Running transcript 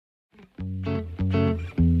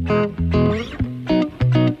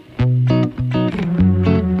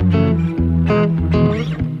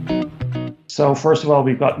So first of all,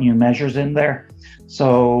 we've got new measures in there.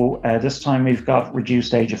 So this time we've got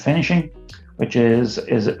reduced age of finishing, which is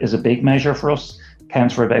a big measure for us.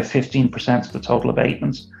 Counts for about 15% of the total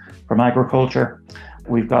abatements from agriculture.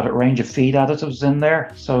 We've got a range of feed additives in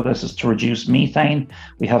there. So this is to reduce methane.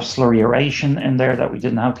 We have slurry aeration in there that we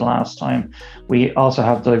didn't have the last time. We also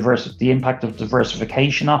have the impact of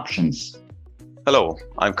diversification options. Hello,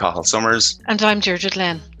 I'm Cathal Summers. And I'm Deirdre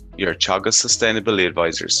Glenn. You're Teagasc Sustainability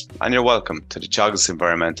Advisors, and you're welcome to the Teagasc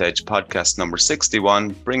Environment Edge podcast number 61,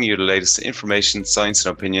 bringing you the latest information, science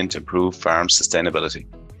and opinion to improve farm sustainability.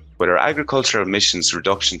 With our agricultural emissions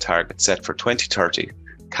reduction target set for 2030,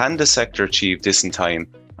 can the sector achieve this in time,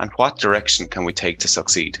 and what direction can we take to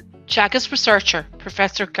succeed? Teagasc researcher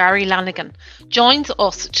Professor Gary Lanigan joins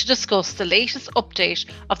us to discuss the latest update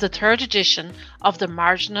of the third edition of the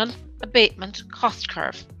Marginal Abatement Cost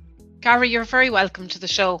Curve. Gary, you're very welcome to the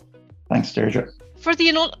show. Thanks, Deirdre. For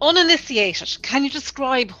the uninitiated, can you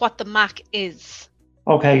describe what the MACC is?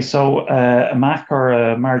 Okay, so a MACC, or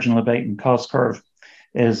a Marginal Abatement Cost Curve,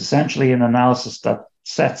 is essentially an analysis that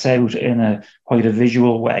sets out in quite a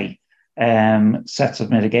visual way sets of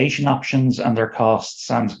mitigation options and their costs.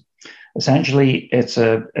 And essentially, it's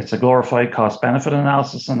a glorified cost-benefit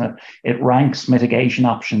analysis, and it ranks mitigation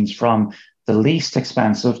options from the least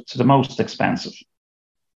expensive to the most expensive.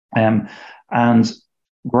 And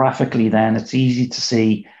graphically then it's easy to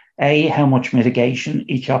see A, how much mitigation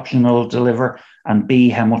each option will deliver, and B,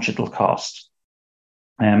 how much it'll cost.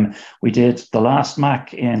 We did the last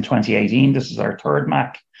MACC in 2018. This is our third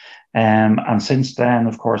MACC. And since then,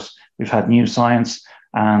 of course, we've had new science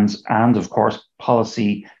and of course,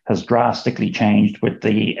 policy has drastically changed with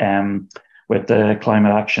the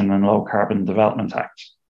Climate Action and Low Carbon Development Act.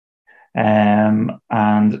 And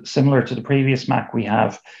similar to the previous MACC, we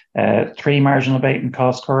have three marginal abatement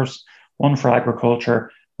cost curves, one for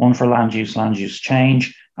agriculture, one for land use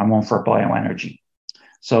change, and one for bioenergy.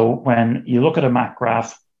 So when you look at a MACC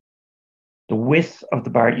graph, the width of the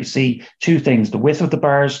bar, you see two things: the width of the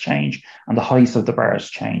bars change and the height of the bars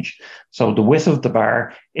change. So the width of the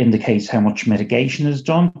bar indicates how much mitigation is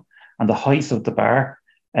done, and the height of the bar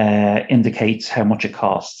indicates how much it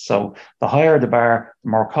costs. So the higher the bar,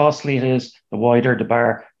 the more costly it is. The wider the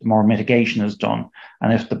bar, the more mitigation is done.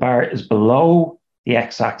 And if the bar is below the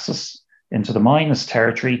x-axis into the minus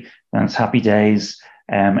territory, then it's happy days.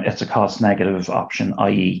 It's a cost negative option,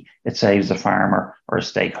 i.e. it saves the farmer or a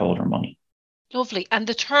stakeholder money. Lovely. And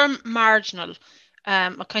the term marginal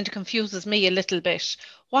it kind of confuses me a little bit.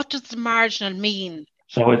 What does the marginal mean?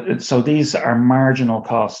 So these are marginal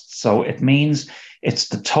costs. So it means it's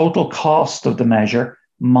the total cost of the measure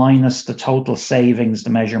minus the total savings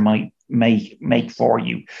the measure might make for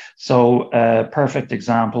you. So a perfect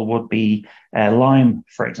example would be lime,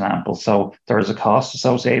 for example. So there is a cost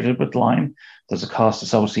associated with lime. There's a cost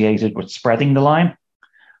associated with spreading the lime,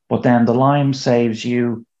 but then the lime saves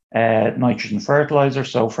you nitrogen fertilizer.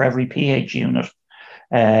 So for every pH unit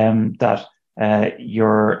that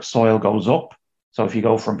your soil goes up, so if you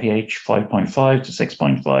go from pH 5.5 to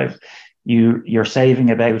 6.5, you're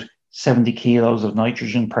saving about 70 kilos of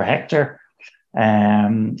nitrogen per hectare,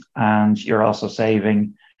 and you're also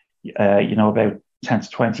saving, about 10 to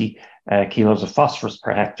 20 kilos of phosphorus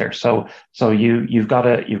per hectare. So you've got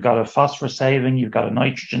a phosphorus saving, you've got a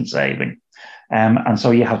nitrogen saving, and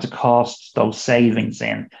so you have to cost those savings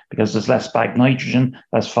in because there's less bagged nitrogen,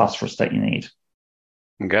 less phosphorus that you need.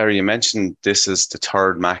 And Gary, you mentioned this is the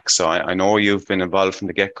third MACC, so I know you've been involved from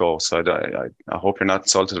the get-go, so I hope you're not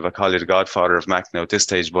insulted if I call you the godfather of MACC now at this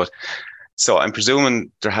stage, but so I'm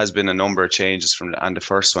presuming there has been a number of changes and the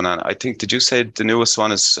first one, and I think, did you say the newest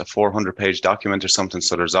one is a 400-page document or something,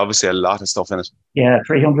 so there's obviously a lot of stuff in it? Yeah,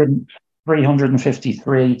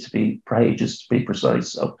 353 pages to be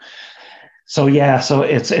precise. So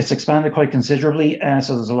it's expanded quite considerably,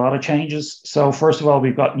 so there's a lot of changes. So first of all,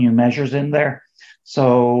 we've got new measures in there.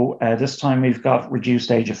 So this time we've got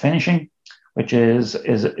reduced age of finishing, which is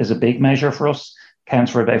a big measure for us.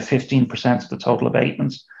 Counts for about 15% of the total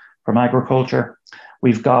abatements from agriculture.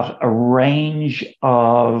 We've got a range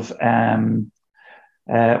of feed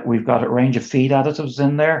additives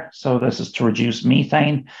in there. So this is to reduce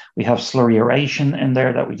methane. We have slurry aeration in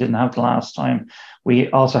there that we didn't have the last time.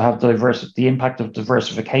 We also have the impact of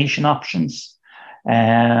diversification options,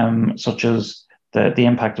 such as the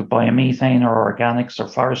impact of biomethane or organics or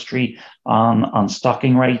forestry on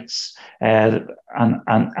stocking rates. And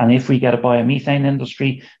if we get a biomethane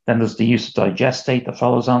industry, then there's the use of digestate that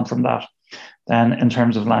follows on from that. Then in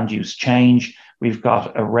terms of land use change, we've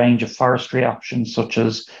got a range of forestry options, such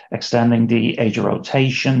as extending the age of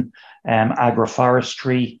rotation,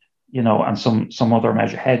 agroforestry, and some other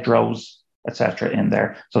measure, hedgerows, etc. in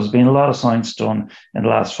there. So there's been a lot of science done in the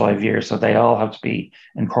last 5 years, so they all have to be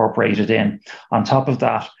incorporated in. On top of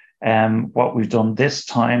that, what we've done this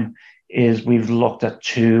time is we've looked at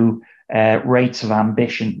two rates of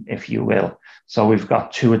ambition, if you will. So we've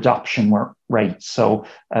got two adoption rates. So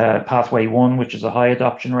pathway 1, which is a high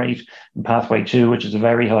adoption rate, and pathway 2, which is a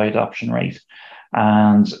very high adoption rate.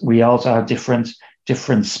 And we also have different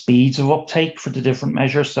speeds of uptake for the different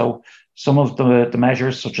measures. So some of the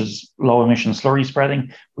measures, such as low emission slurry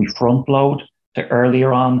spreading, we front load to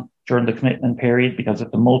earlier on during the commitment period because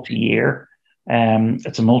it's a multi-year.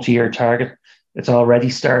 It's a multi-year target. It's already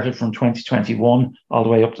started from 2021 all the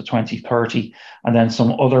way up to 2030. And then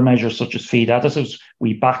some other measures, such as feed additives,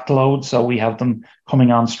 we backload. So we have them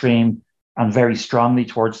coming on stream and very strongly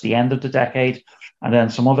towards the end of the decade. And then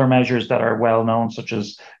some other measures that are well known, such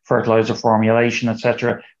as fertilizer formulation,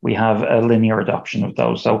 etc., we have a linear adoption of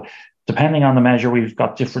those. So depending on the measure, we've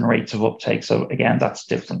got different rates of uptake. So again, that's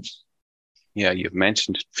different. Yeah, you've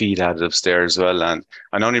mentioned feed additives there as well. And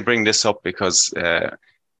I only bring this up because,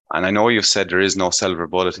 and I know you've said there is no silver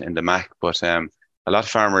bullet in the MACC, but a lot of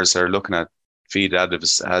farmers are looking at feed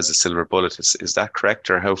additives as a silver bullet. Is that correct,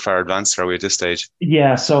 or how far advanced are we at this stage?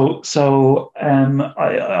 Yeah, so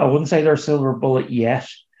I wouldn't say they're a silver bullet yet.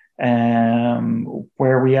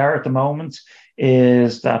 Where we are at the moment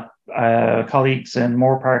is that colleagues in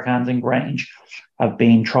Moore Park and in Grange have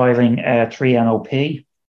been trialling 3-NOP,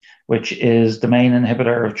 which is the main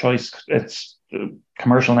inhibitor of choice. Its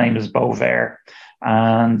commercial name is Bovaer,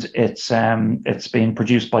 and it's being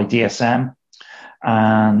produced by DSM.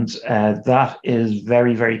 And that is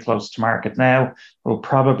very, very close to market now. Will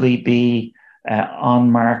probably be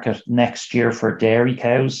on market next year for dairy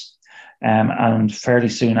cows, and fairly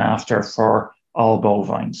soon after for all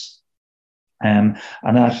bovines. And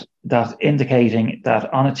that indicating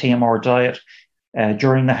that on a TMR diet,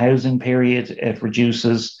 during the housing period, it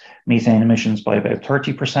reduces methane emissions by about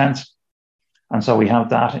 30%. And so we have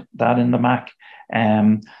that in the MACC.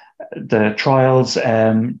 The trials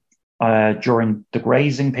during the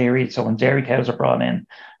grazing period, so when dairy cows are brought in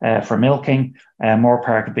for milking, Moore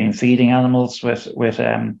Park have been feeding animals with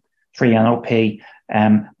 3-NOP,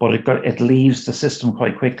 but it leaves the system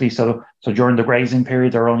quite quickly. So during the grazing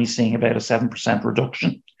period, they're only seeing about a 7%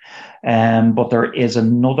 reduction. But there is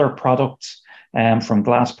another product from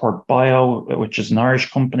Glassport Bio, which is an Irish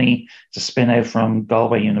company. It's a spin out from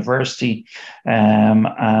Galway University,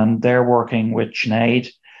 and they're working with Sinead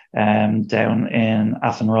down in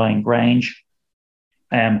Athenryan Grange.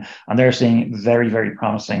 And they're seeing very, very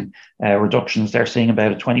promising reductions. They're seeing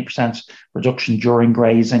about a 20% reduction during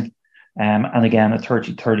grazing, and again, a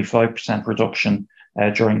 35% reduction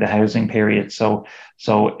during the housing period. So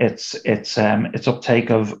it's uptake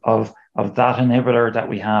of that inhibitor that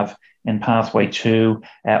we have in pathway 2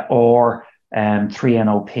 or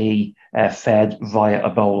 3-NOP fed via a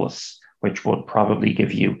bolus, which would probably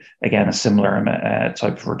give you, again, a similar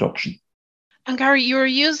type of reduction. And Gary, you were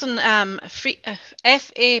using FAPRI,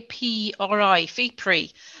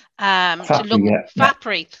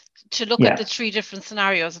 to look at the three different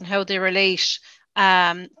scenarios and how they relate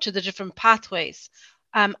to the different pathways.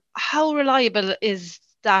 How reliable is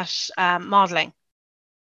that modelling?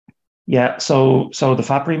 Yeah, so the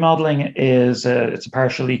FAPRI modelling is it's a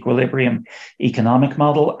partial equilibrium economic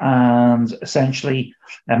model, and essentially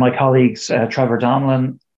my colleagues Trevor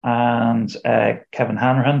Donlan and Kevin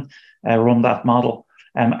Hanrahan run that model,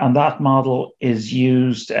 and that model is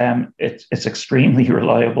used. It's extremely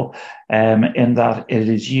reliable in that it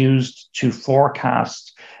is used to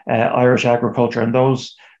forecast Irish agriculture, and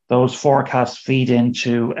those forecasts feed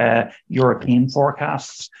into European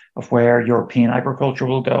forecasts of where European agriculture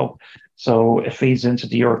will go. So it feeds into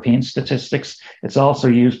the European statistics. It's also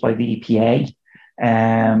used by the EPA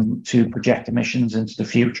to project emissions into the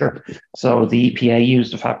future. So the EPA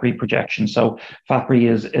used the FAPRI projection. So FAPRI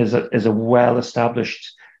is a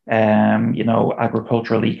well-established,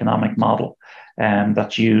 agricultural economic model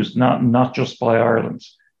that's used not just by Ireland,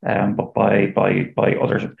 but by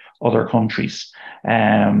other countries.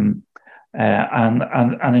 And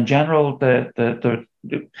in general, the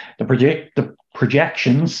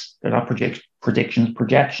projections, they're not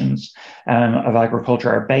projections of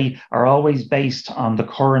agriculture are always based on the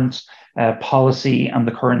current policy and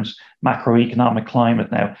the current macroeconomic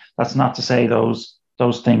climate. Now, that's not to say those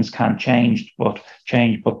things can't change, but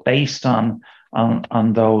based on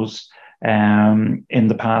those, in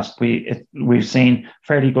the past, we've seen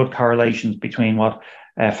fairly good correlations between what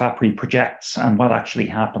FAPRI projects and what actually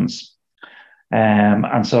happens.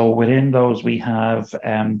 And so within those, we have,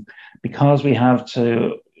 because we have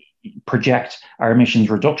to project our emissions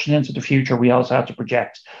reduction into the future, we also have to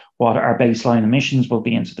project what our baseline emissions will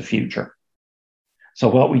be into the future. So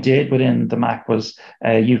what we did within the MACC was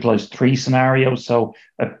utilize 3 scenarios. So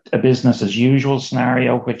a business as usual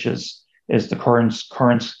scenario, which is the current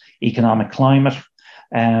economic climate.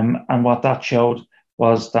 And what that showed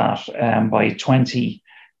was that by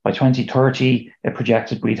 2030, it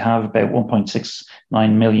projected we'd have about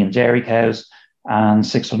 1.69 million dairy cows and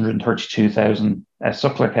 632,000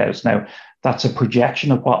 suckler cows. Now, that's a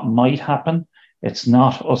projection of what might happen. It's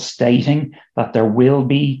not us stating that there will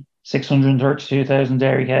be 632,000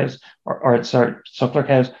 dairy cows or suckler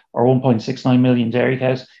cows or 1.69 million dairy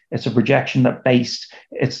cows. It's a projection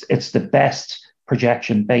it's the best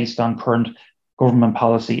projection based on current government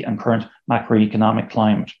policy and current macroeconomic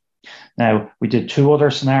climate. Now, we did 2 other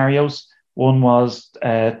scenarios. One was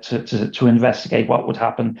to investigate what would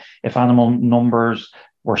happen if animal numbers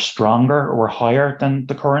were stronger or were higher than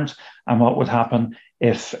the current, and what would happen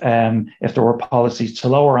if there were policies to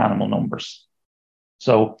lower animal numbers.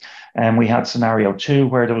 So we had scenario 2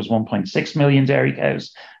 where there was 1.6 million dairy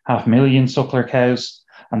cows, 500,000 suckler cows,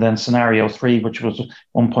 and then scenario 3, which was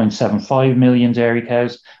 1.75 million dairy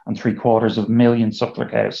cows and 750,000 suckler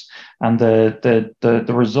cows. And the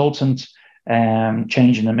resultant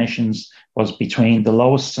change in emissions was between the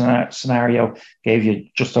lowest scenario gave you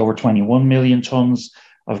just over 21 million tons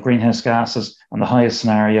of greenhouse gases, and the highest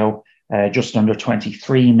scenario just under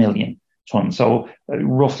 23 million tons. So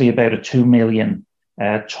roughly about a 2 million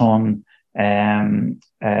ton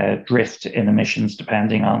drift in emissions,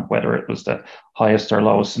 depending on whether it was the highest or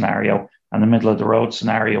lowest scenario. And the middle of the road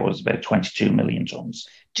scenario was about 22 million tons.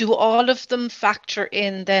 Do all of them factor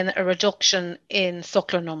in then a reduction in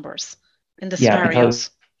suckler numbers in the scenarios?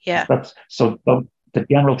 So the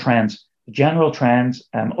general trend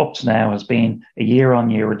up to now has been a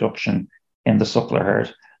year-on-year reduction in the suckler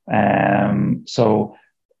herd. So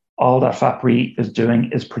all that FAPRI is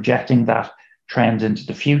doing is projecting that trend into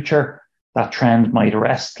the future. That trend might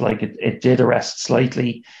arrest, like it did arrest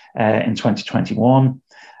slightly in 2021.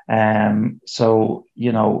 So,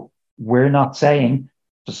 we're not saying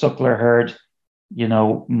the suckler herd,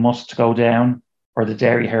 must go down or the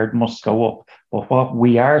dairy herd must go up. But what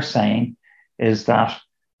we are saying is that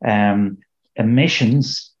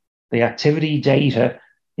emissions, the activity data,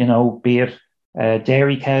 be it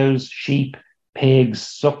dairy cows, sheep, pigs,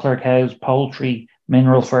 suckler cows, poultry,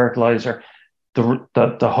 mineral fertilizer,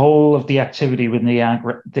 the whole of the activity within the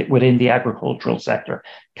agricultural sector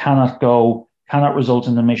cannot result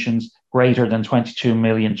in emissions greater than 22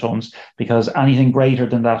 million tons, because anything greater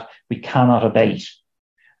than that we cannot abate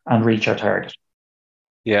and reach our target.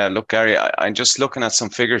 Yeah, look, Gary, I'm just looking at some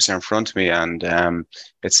figures here in front of me, and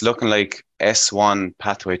it's looking like S1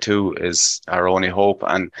 pathway 2 is our only hope,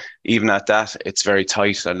 and even at that, it's very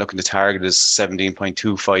tight. I'm looking, the target is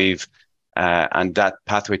 17.25. And that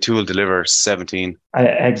pathway 2 will deliver 17.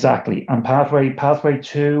 Exactly, and pathway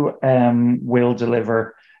 2 will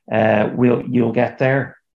deliver. You'll get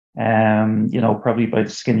there. Probably by the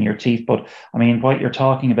skin of your teeth. But I mean, what you're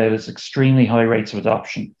talking about is extremely high rates of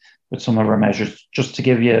adoption with some of our measures. Just to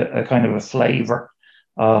give you a kind of a flavour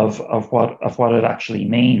of what it actually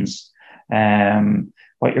means.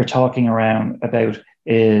 What you're talking about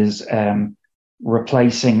is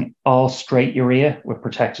replacing all straight urea with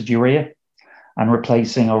protected urea, and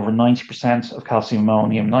replacing over 90% of calcium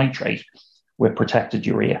ammonium nitrate with protected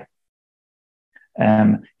urea.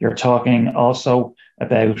 You're talking also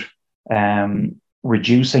about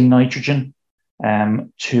reducing nitrogen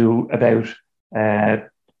to about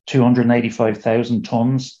 285,000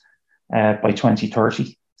 tonnes by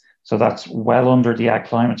 2030. So that's well under the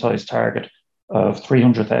acclimatized target of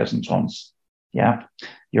 300,000 tonnes. Yeah.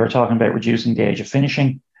 You're talking about reducing the age of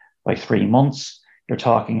finishing by 3 months. You're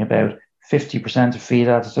talking about 50% of feed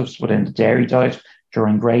additives within the dairy diet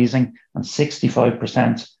during grazing, and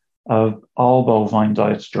 65% of all bovine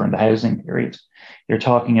diets during the housing period. You're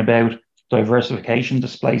talking about diversification,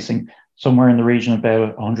 displacing somewhere in the region of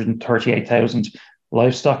about 138,000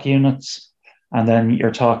 livestock units. And then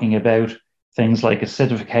you're talking about things like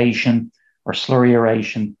acidification or slurry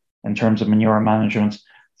aeration in terms of manure management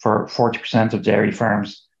for 40% of dairy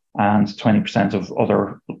farms and 20% of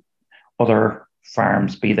other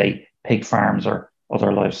farms, be they pig farms or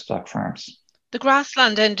other livestock farms. The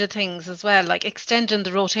grassland end of things as well, like extending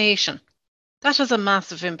the rotation, that has a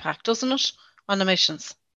massive impact, doesn't it, on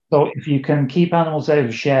emissions? So if you can keep animals out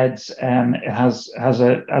of sheds, it has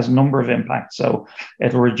a number of impacts. So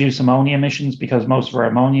it'll reduce ammonia emissions, because most of our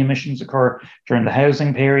ammonia emissions occur during the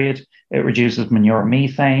housing period. It reduces manure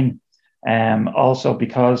methane. Also,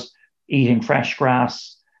 because eating fresh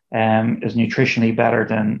grass is nutritionally better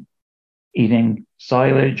than eating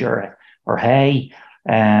silage or hay.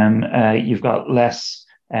 you've got less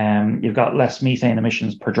methane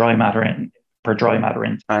emissions per dry matter in.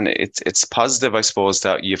 And it's positive, I suppose,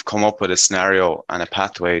 that you've come up with a scenario and a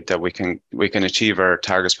pathway that we can achieve our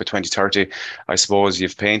targets by 2030. I suppose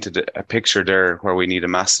you've painted a picture there where we need a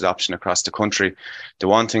mass adoption across the country. The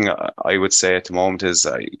one thing I would say at the moment is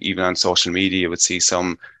even on social media, you would see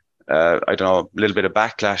some, I don't know, a little bit of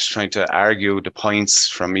backlash trying to argue the points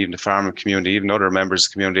from even the farming community, even other members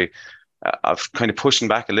of the community, of kind of pushing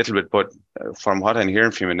back a little bit. But from what I'm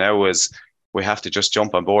hearing from you now is, we have to just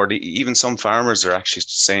jump on board. Even some farmers are actually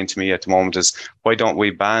saying to me at the moment is, why don't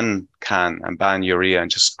we ban CAN and ban urea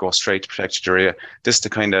and just go straight to protected urea? This is the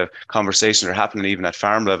kind of conversations that are happening even at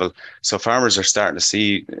farm level. So farmers are starting to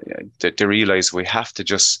see, that they realise we have to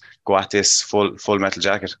just go at this full metal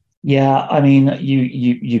jacket. Yeah, I mean,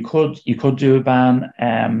 you could do a ban.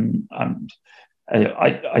 I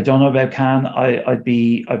don't know about CAN. I'd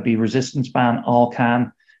be resistant to ban all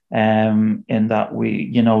CAN. In that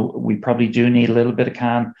we probably do need a little bit of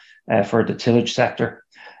CAN for the tillage sector.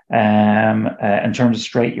 In terms of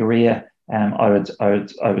straight urea, I would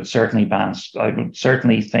certainly ban. I would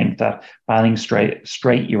certainly think that banning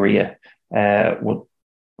straight urea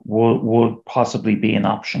would possibly be an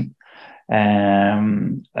option.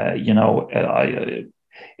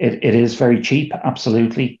 It is very cheap,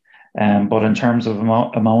 absolutely. But in terms of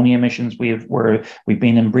ammonia emissions, we've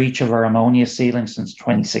been in breach of our ammonia ceiling since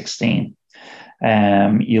 2016.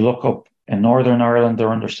 You look up in Northern Ireland,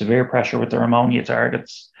 they're under severe pressure with their ammonia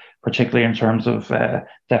targets, particularly in terms of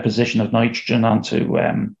deposition of nitrogen onto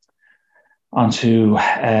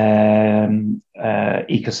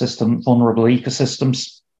vulnerable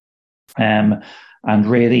ecosystems. And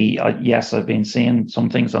really, yes, I've been seeing some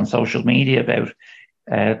things on social media about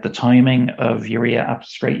the timing of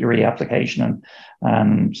straight urea application,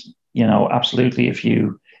 and absolutely,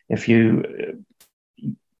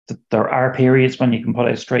 there are periods when you can put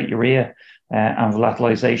out straight urea, and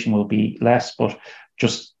volatilization will be less. But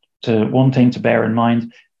just one thing to bear in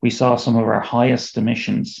mind, we saw some of our highest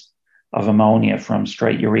emissions of ammonia from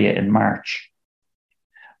straight urea in March,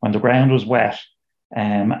 when the ground was wet,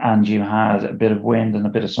 and you had a bit of wind and a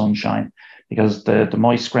bit of sunshine, because the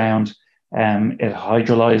moist ground, it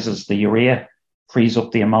hydrolyzes the urea, frees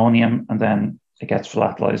up the ammonium, and then it gets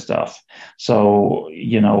volatilized off. So,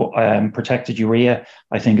 protected urea,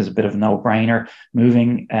 I think, is a bit of a no-brainer.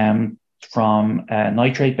 Moving from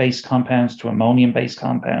nitrate-based compounds to ammonium-based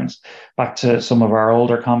compounds, back to some of our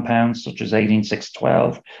older compounds, such as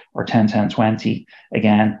 18612 or 101020.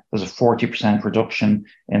 Again, there's a 40% reduction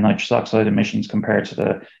in nitrous oxide emissions compared to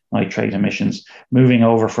the nitrate emissions. Moving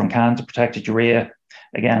over from CAN to protected urea,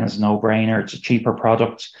 again, is a no-brainer. It's a cheaper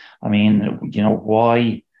product. I mean,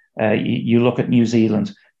 why? You look at New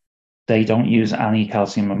Zealand, they don't use any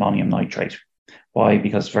calcium ammonium nitrate. Why?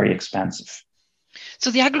 Because it's very expensive.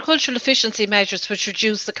 So the agricultural efficiency measures, which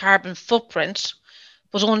reduce the carbon footprint,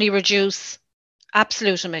 but only reduce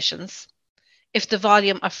absolute emissions if the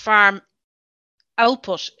volume of farm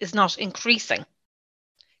output is not increasing.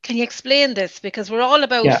 Can you explain this? Because we're all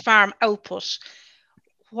about farm output.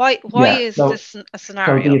 Why is this a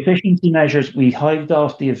scenario? So the efficiency measures, we hived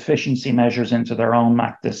off the efficiency measures into their own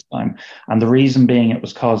MACC this time. And the reason being, it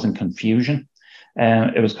was causing confusion.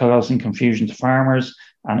 It was causing confusion to farmers,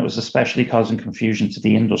 and it was especially causing confusion to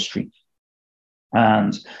the industry.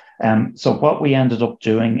 And so what we ended up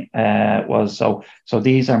doing was, so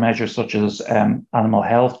these are measures such as animal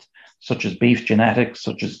health, such as beef genetics,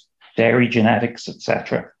 such as dairy genetics,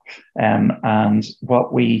 etc. And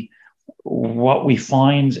what we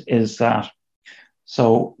find is that,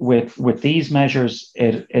 so with these measures,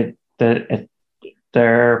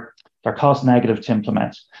 they're cost negative to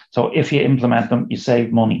implement. So if you implement them, you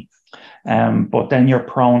save money, but then you're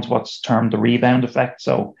prone to what's termed the rebound effect.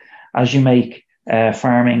 So as you make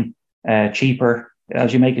farming cheaper,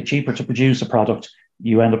 as you make it cheaper to produce a product,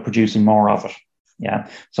 you end up producing more of it. Yeah.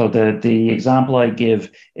 So the example I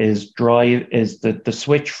give is the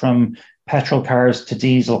switch from petrol cars to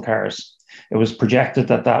diesel cars. It was projected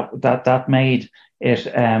that made it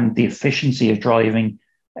the efficiency of driving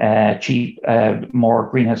cheap, more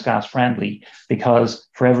greenhouse gas friendly, because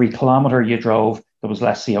for every kilometre you drove, there was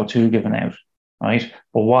less CO2 given out, right?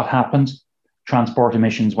 But what happened? Transport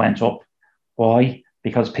emissions went up. Why?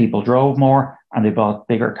 Because people drove more and they bought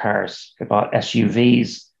bigger cars, they bought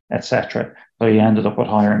SUVs, etc. So you ended up with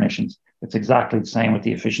higher emissions. It's exactly the same with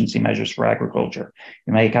the efficiency measures for agriculture.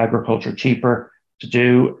 You make agriculture cheaper to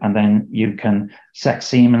do, and then you can, sex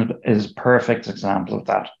semen is a perfect example of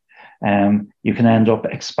that. You can end up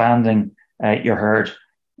expanding your herd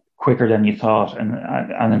quicker than you thought.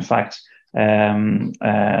 And in fact,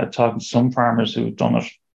 talking to some farmers who've done it.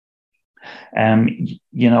 In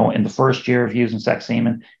the first year of using sex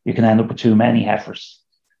semen, you can end up with too many heifers,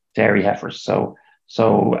 dairy heifers. So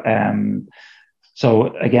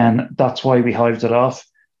again, that's why we hived it off.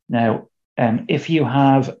 Now, if you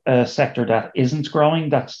have a sector that isn't growing,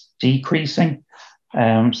 that's decreasing,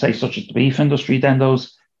 say such as the beef industry, then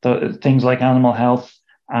the things like animal health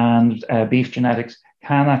and beef genetics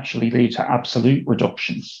can actually lead to absolute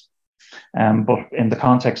reductions. But in the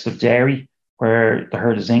context of dairy, where the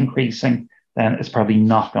herd is increasing, then it's probably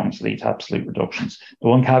not going to lead to absolute reductions. The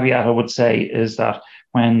one caveat I would say is that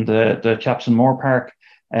when the chaps in Moore Park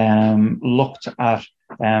looked at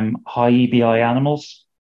high EBI animals,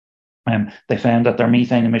 they found that their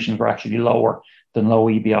methane emissions were actually lower than low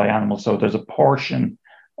EBI animals. So there's a portion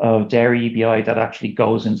of dairy EBI that actually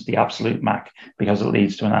goes into the absolute MACC because it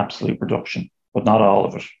leads to an absolute reduction, but not all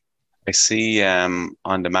of it. I see on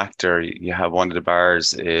the MACC there, you have one of the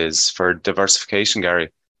bars is for diversification, Gary.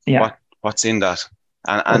 Yeah. What's in that?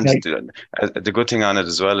 And okay. the good thing on it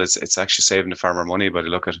as well is it's actually saving the farmer money, but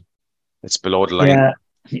look at it. It's below the line. Yeah,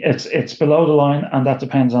 it's below the line, and that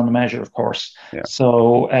depends on the measure, of course. Yeah.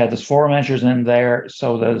 So there's 4 measures in there.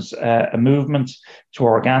 So there's a movement to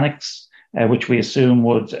organics, which we assume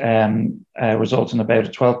would result in about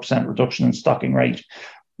a 12% reduction in stocking rate.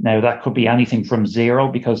 Now, that could be anything from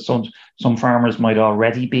 0, because some farmers might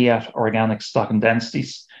already be at organic stocking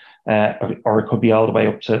densities, or it could be all the way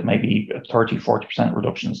up to maybe a 30-40%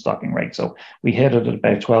 reduction in stocking rate. So we hit it at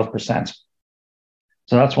about 12%.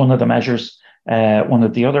 So that's one of the measures. One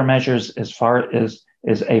of the other measures is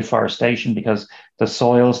afforestation, because the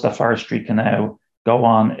soils that forestry can now go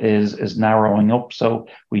on is narrowing up. So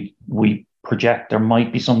we project there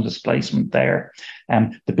might be some displacement there.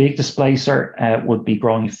 The big displacer would be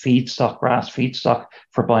growing feedstock, grass feedstock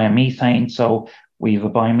for biomethane. So we have a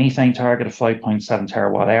biomethane target of 5.7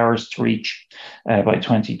 terawatt hours to reach by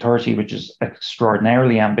 2030, which is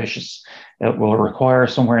extraordinarily ambitious. It will require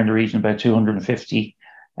somewhere in the region about 250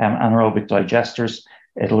 anaerobic digesters.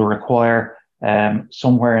 It'll require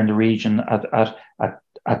somewhere in the region at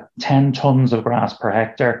 10 tons of grass per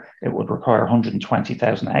hectare, it would require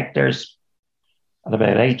 120,000 hectares. At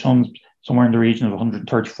about 8 tons, somewhere in the region of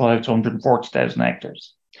 135 to 140,000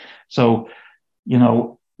 hectares. So,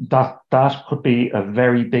 that could be a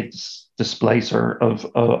very big displacer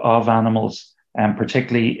of animals, and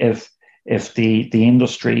particularly if the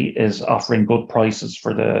industry is offering good prices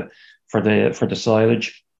for the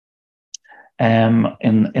silage.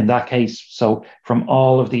 In that case, so from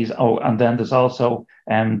all of these, and then there's also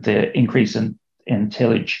the increase in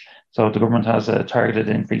tillage. So the government has a targeted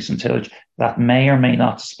increase in tillage that may or may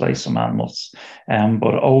not displace some animals.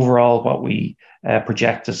 But overall, what we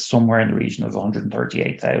project is somewhere in the region of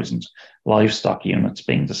 138,000 livestock units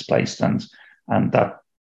being displaced, and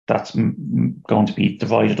that's going to be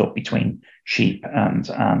divided up between sheep and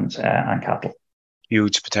cattle.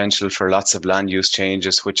 Huge potential for lots of land use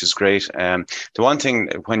changes, which is great. The one thing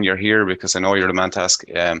when you're here, because I know you're the man to ask,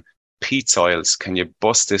 peat soils, can you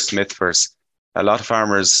bust this myth for us? A lot of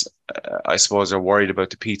farmers, I suppose, are worried about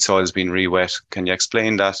the peat soils being re-wet. Can you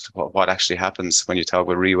explain that, what actually happens when you talk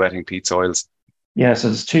about re-wetting peat soils? Yeah, so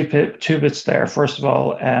there's two bits there. First of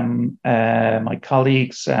all, my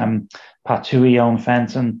colleagues, Pat Toohey, Owen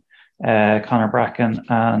Fenton, Conor Bracken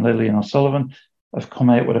and Lillian O'Sullivan have come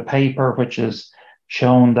out with a paper which has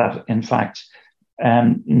shown that, in fact,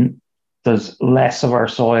 there's less of our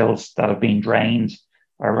soils that have been drained,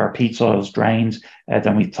 or our peat soils drained,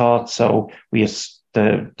 than we thought. So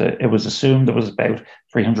it was assumed there was about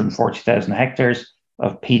 340,000 hectares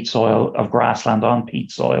of peat soil, of grassland on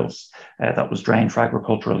peat soils that was drained for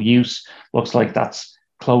agricultural use. Looks like that's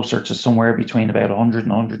closer to somewhere between about 100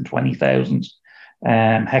 and 120,000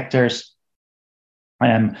 hectares.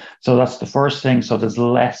 So that's the first thing. So there's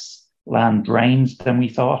less land drained than we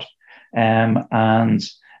thought.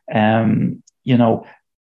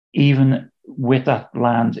 Even with that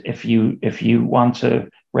land, if you want to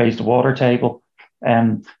raise the water table,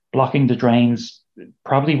 blocking the drains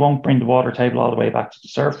probably won't bring the water table all the way back to the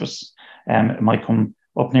surface. It might come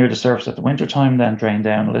up near the surface at the winter time, then drain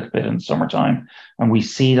down a little bit in the summertime. And we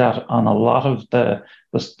see that on a lot of the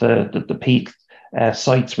peat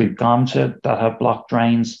sites we've gone to that have blocked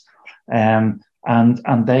drains, and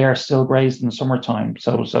they are still grazed in the summertime.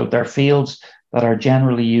 So they're fields that are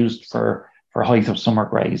generally used for height of summer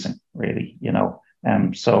grazing, really,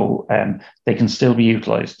 so they can still be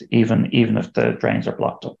utilised even if the drains are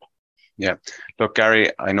blocked up. Yeah. Look,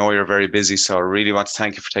 Gary, I know you're very busy, so I really want to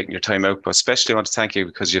thank you for taking your time out, but especially want to thank you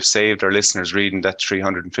because you've saved our listeners reading that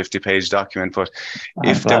 350-page document. But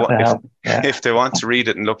I'm glad to help. Yeah. if they want to read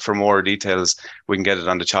it and look for more details, we can get it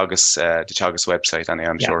on the Teagasc website, and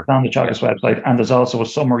I'm sure. On the Teagasc website. And there's also a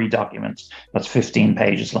summary document that's 15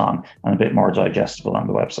 pages long and a bit more digestible on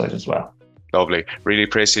the website as well. Lovely. Really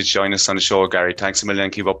appreciate you joining us on the show, Gary. Thanks a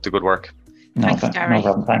million. Keep up the good work. Thanks, Gary. No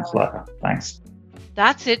problem. Thanks a lot. Thanks.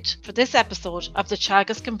 That's it for this episode of the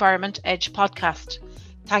Teagasc Environment Edge podcast.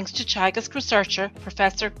 Thanks to Teagasc researcher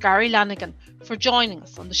Professor Gary Lanigan for joining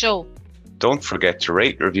us on the show. Don't forget to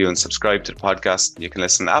rate, review and subscribe to the podcast. You can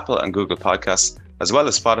listen to Apple and Google Podcasts as well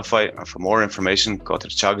as Spotify. And for more information, go to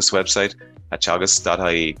the Teagasc website at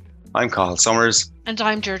teagasc.ie. I'm Cathal Summers. And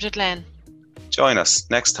I'm Deirdre Glenn. Join us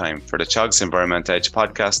next time for the Teagasc Environment Edge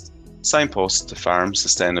podcast, signpost to farm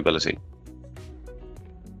sustainability.